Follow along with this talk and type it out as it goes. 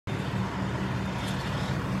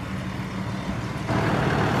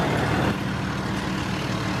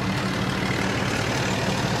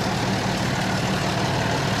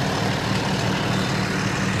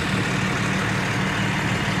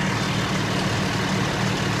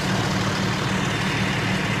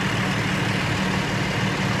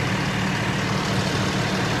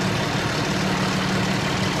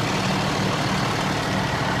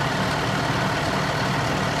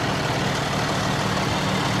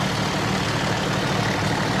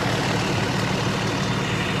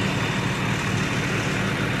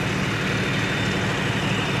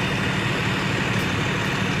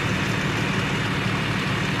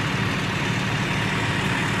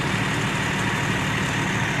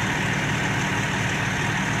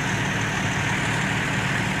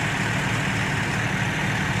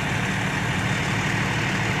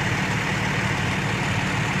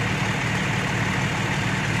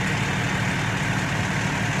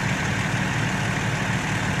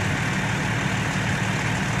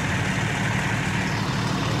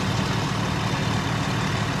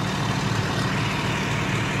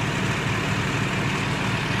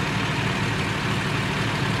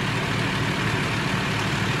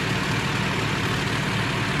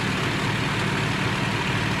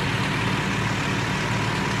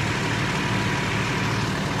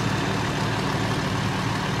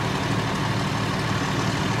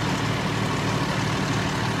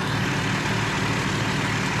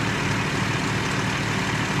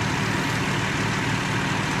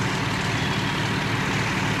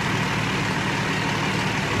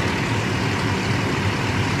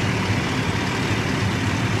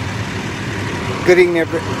Good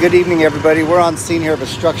evening, everybody. We're on scene here of a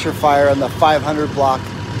structure fire on the 500 block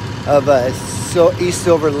of East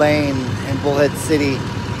Silver Lane in Bullhead City.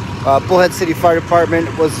 Bullhead City Fire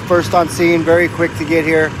Department was first on scene, very quick to get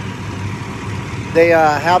here. They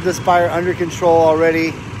have this fire under control already.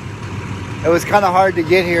 It was kind of hard to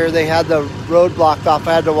get here. They had the road blocked off.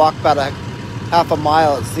 I had to walk about half a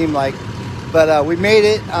mile, it seemed like. But we made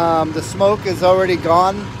it. The smoke is already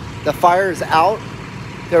gone. The fire is out.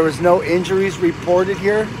 There was no injuries reported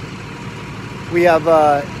here. We have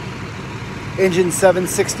engine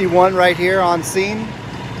 761 right here on scene.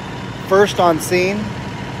 First on scene.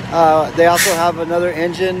 They also have another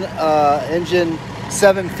engine, engine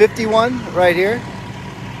 751 right here.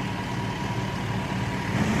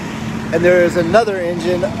 And there is another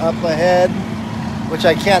engine up ahead, which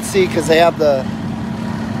I can't see because they have the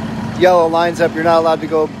yellow lines up. You're not allowed to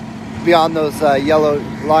go beyond those yellow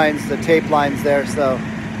lines, the tape lines there. So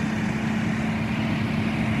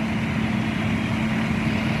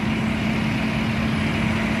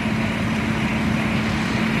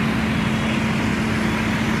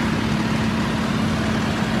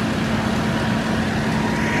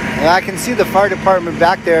and I can see the fire department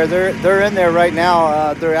back there. They're in there right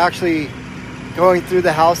now. They're actually going through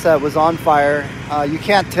the house that was on fire. You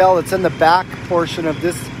can't tell. It's in the back portion of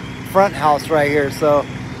this front house right here. So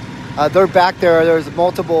they're back there. There's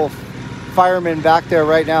multiple firemen back there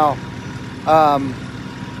right now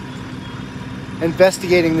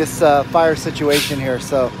investigating this fire situation here.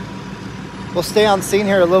 So we'll stay on scene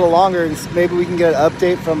here a little longer and maybe we can get an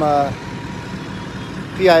update from a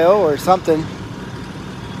PIO or something.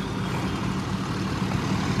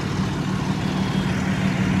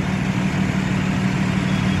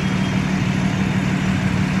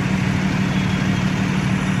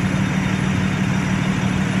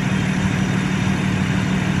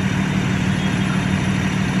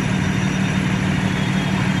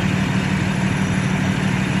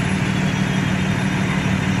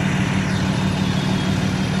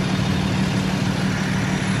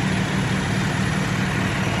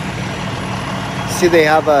 See, they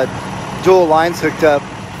have dual lines hooked up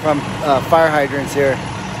from fire hydrants here.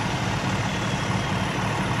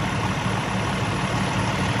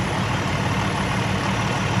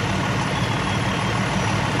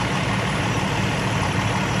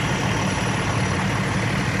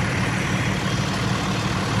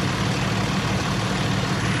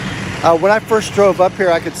 When I first drove up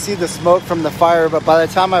here, I could see the smoke from the fire, but by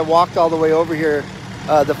the time I walked all the way over here,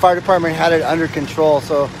 the fire department had it under control,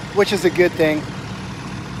 so which is a good thing.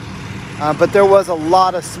 But there was a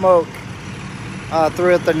lot of smoke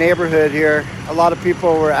throughout the neighborhood here. A lot of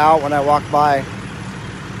people were out when I walked by.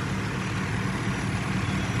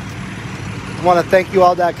 I want to thank you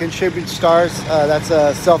all that contribute stars. That's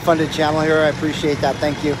a self-funded channel here. I appreciate that.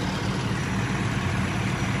 Thank you.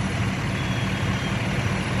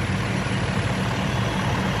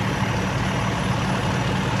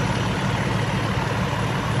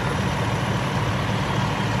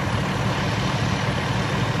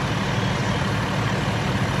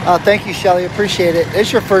 Thank you, Shelly. Appreciate it.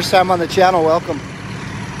 It's your first time on the channel. Welcome.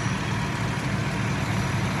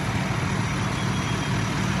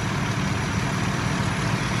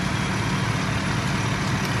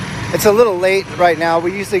 It's a little late right now.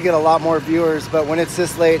 We usually get a lot more viewers, but when it's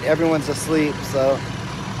this late, everyone's asleep. So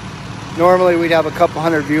normally we'd have a couple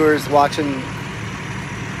hundred viewers watching.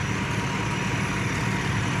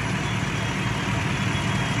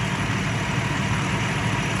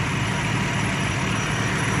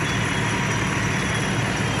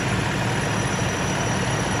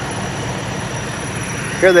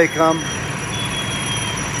 Here they come.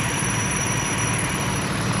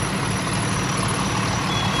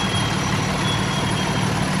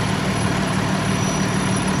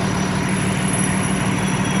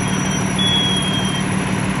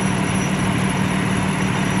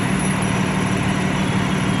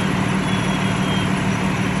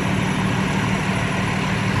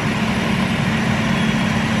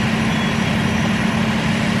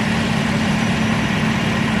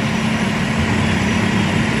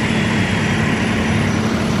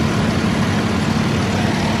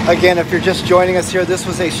 Again, if you're just joining us here, this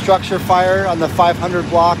was a structure fire on the 500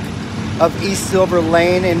 block of East Silver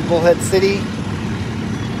Lane in Bullhead City.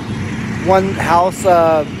 One house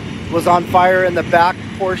was on fire in the back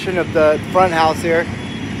portion of the front house here.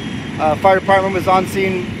 Fire department was on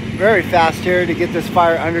scene very fast here to get this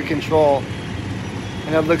fire under control.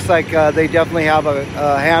 And it looks like they definitely have a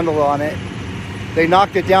handle on it. They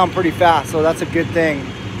knocked it down pretty fast, so that's a good thing.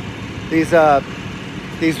 These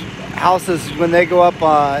houses, when they go up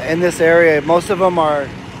in this area, most of them are,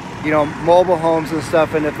 you know, mobile homes and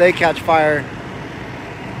stuff, and if they catch fire,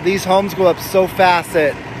 these homes go up so fast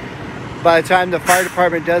that by the time the fire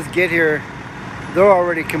department does get here, they're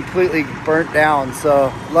already completely burnt down.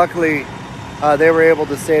 So luckily they were able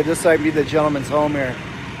to save. This might be the gentleman's home here.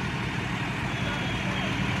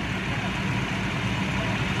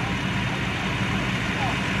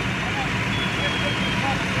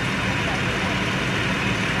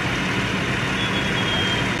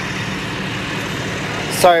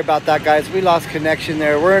 Sorry about that, guys. We lost connection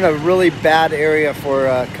there. We're in a really bad area for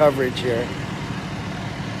coverage here.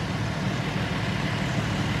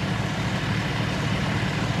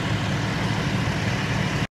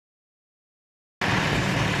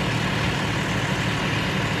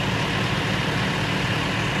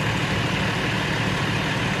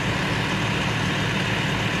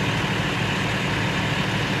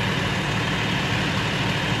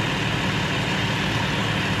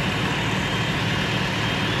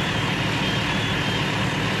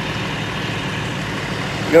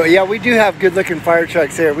 Yeah, we do have good looking fire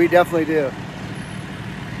trucks here. We definitely do.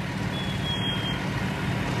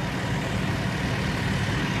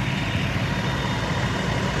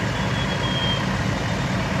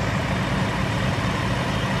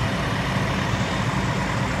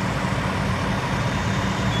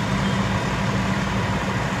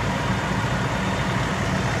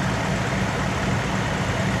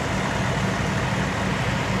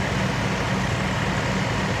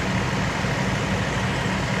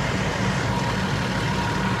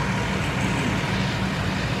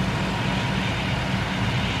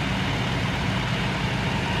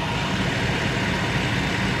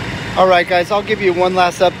 All right, guys, I'll give you one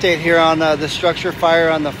last update here on the structure fire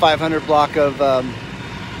on the 500 block of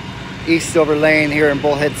East Silver Lane here in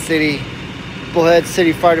Bullhead City. Bullhead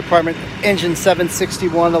City Fire Department, engine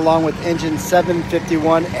 761 along with engine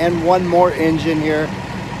 751 and one more engine here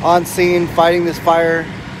on scene fighting this fire.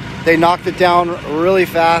 They knocked it down really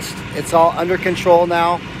fast. It's all under control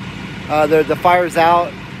now. The fire's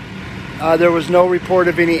out. There was no report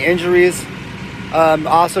of any injuries.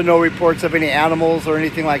 Also no reports of any animals or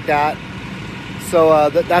anything like that. So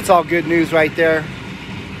that's all good news right there.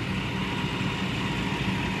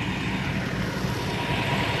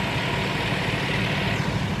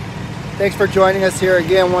 Thanks for joining us here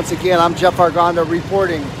again. Once again, I'm Jeff Arganda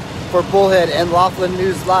reporting for Bullhead and Laughlin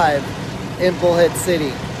News Live in Bullhead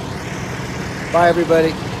City. Bye,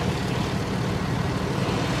 everybody.